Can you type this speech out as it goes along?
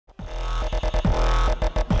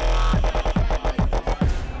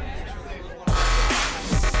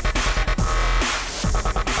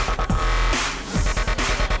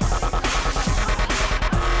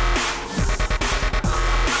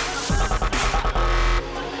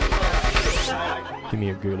Give me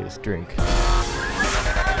your girliest drink.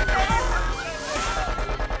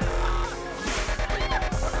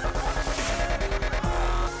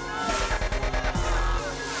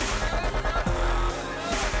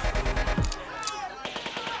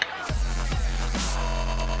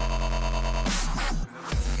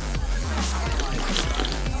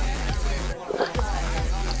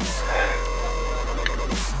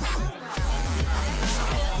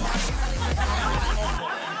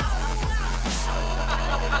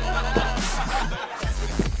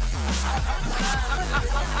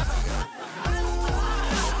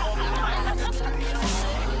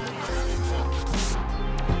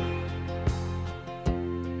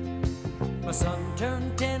 My son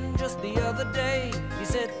turned 10 just the other day. He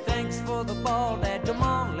said, thanks for the ball, Dad, come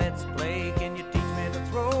on, let's play. Can you teach me to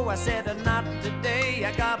throw? I said, not today,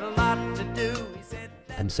 I got a lot to do. He said,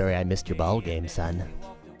 I'm sorry I missed your ball game, son.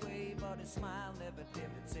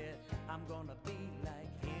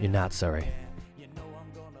 You're not sorry.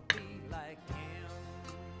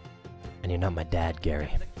 And you're not my dad, Gary.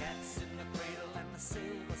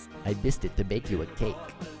 I missed it to make you a cake.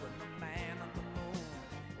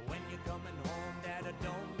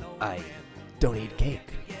 I don't eat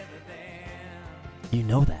cake. You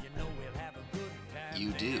know that.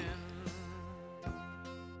 You do.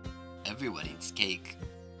 Everyone eats cake.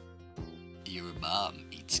 Your mom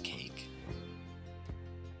eats cake.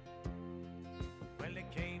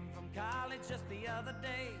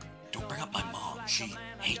 Don't bring up my mom. She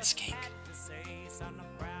hates cake.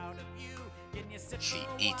 She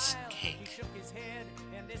eats cake.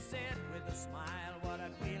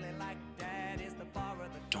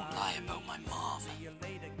 Don't lie about my mom.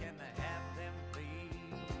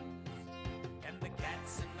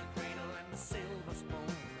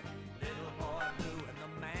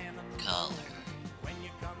 Call her.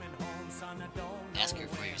 Ask her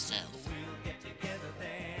for yourself.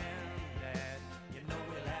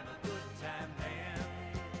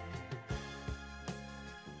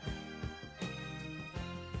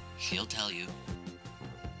 She'll tell you.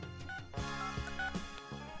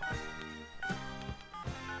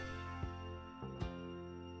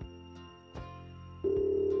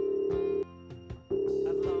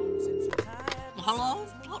 Hello?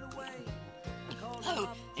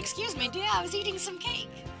 Oh, excuse me, dear, I was eating some cake.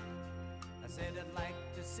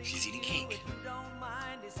 She's eating cake.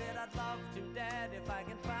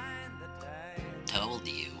 Told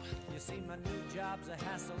you. You see, my new job's a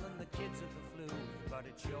hassle and the kids are the flu. But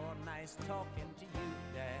it's sure nice talking to you,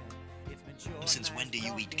 Dad. It's been sure Since when do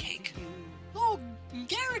you eat cake? Oh,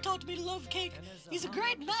 Gary taught me to love cake. He's a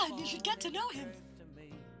great man. You should get to know him.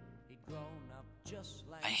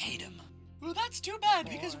 I hate him. Well, that's too bad,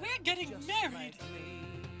 because we're getting married.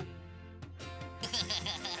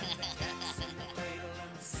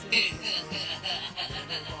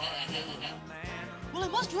 Well, I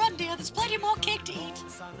must run, dear. There's plenty more cake to eat.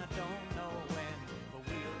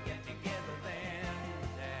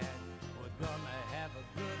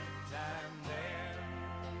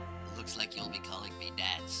 Looks like you'll be calling me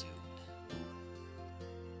Dad soon.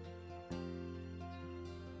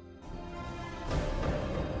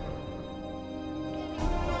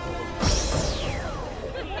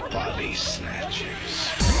 Body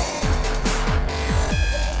snatchers.